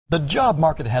The job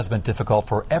market has been difficult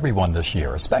for everyone this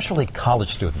year, especially college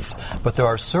students. But there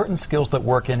are certain skills that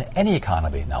work in any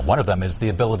economy. Now, one of them is the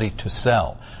ability to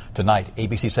sell. Tonight,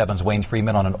 ABC7's Wayne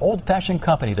Friedman on an old-fashioned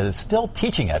company that is still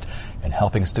teaching it and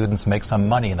helping students make some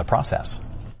money in the process.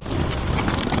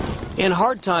 In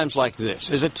hard times like this,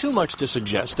 is it too much to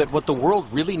suggest that what the world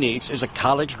really needs is a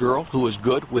college girl who is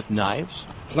good with knives?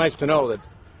 It's nice to know that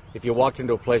if you walked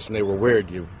into a place and they were weird,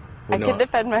 you would know. I could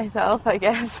defend myself, I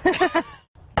guess.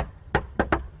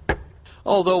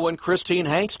 Although when Christine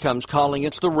Hanks comes calling,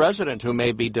 it's the resident who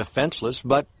may be defenseless,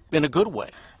 but in a good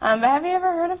way. Have you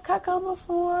ever heard of Cutco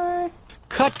before?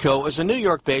 Cutco is a New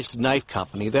York-based knife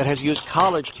company that has used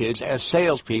college kids as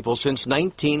salespeople since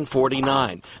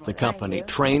 1949. The company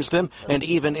trains them, and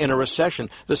even in a recession,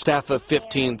 the staff of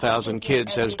 15,000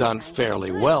 kids has done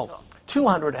fairly well.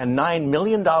 $209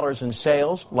 million in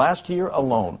sales last year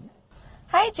alone.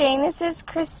 Hi, Jane. This is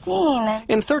Christine.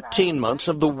 In 13 months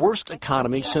of the worst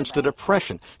economy since the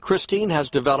Depression, Christine has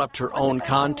developed her own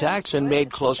contacts and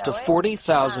made close to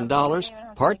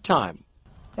 $40,000 part-time.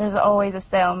 There's always a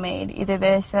sale made. Either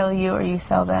they sell you or you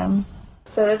sell them.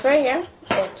 So this right here,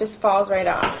 it just falls right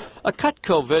off. A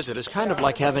Cutco visit is kind of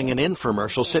like having an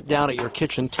infomercial sit down at your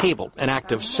kitchen table, an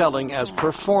act of selling as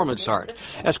performance art.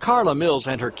 As Carla Mills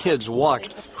and her kids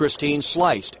watched, Christine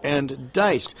sliced and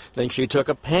diced. Then she took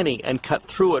a penny and cut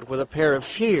through it with a pair of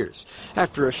shears.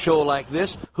 After a show like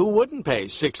this, who wouldn't pay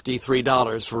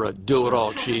 $63 for a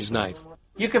do-it-all cheese knife?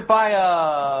 You could buy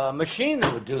a machine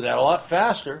that would do that a lot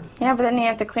faster. Yeah, but then you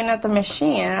have to clean out the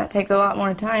machine, and that takes a lot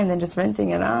more time than just rinsing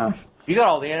it off. You got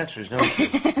all the answers, don't you?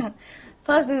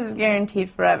 Plus, this is guaranteed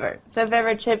forever. So if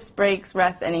ever chips, breaks,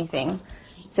 rusts, anything,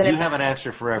 send it You have back. an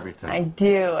answer for everything. I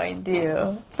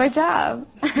do. It's my job.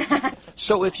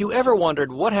 So if you ever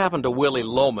wondered what happened to Willie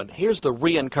Loman, here's the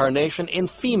reincarnation in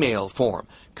female form.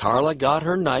 Carla got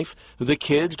her knife, the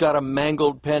kids got a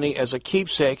mangled penny as a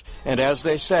keepsake, and as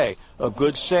they say, a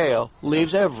good sale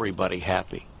leaves everybody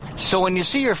happy. So when you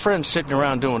see your friends sitting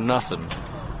around doing nothing,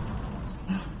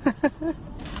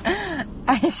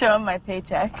 I show them my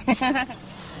paycheck.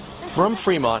 From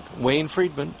Fremont, Wayne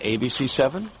Friedman,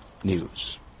 ABC7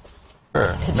 News.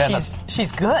 Sure. Man,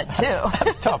 She's good, too.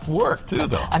 that's tough work, too,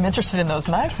 though. I'm interested in those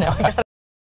knives now.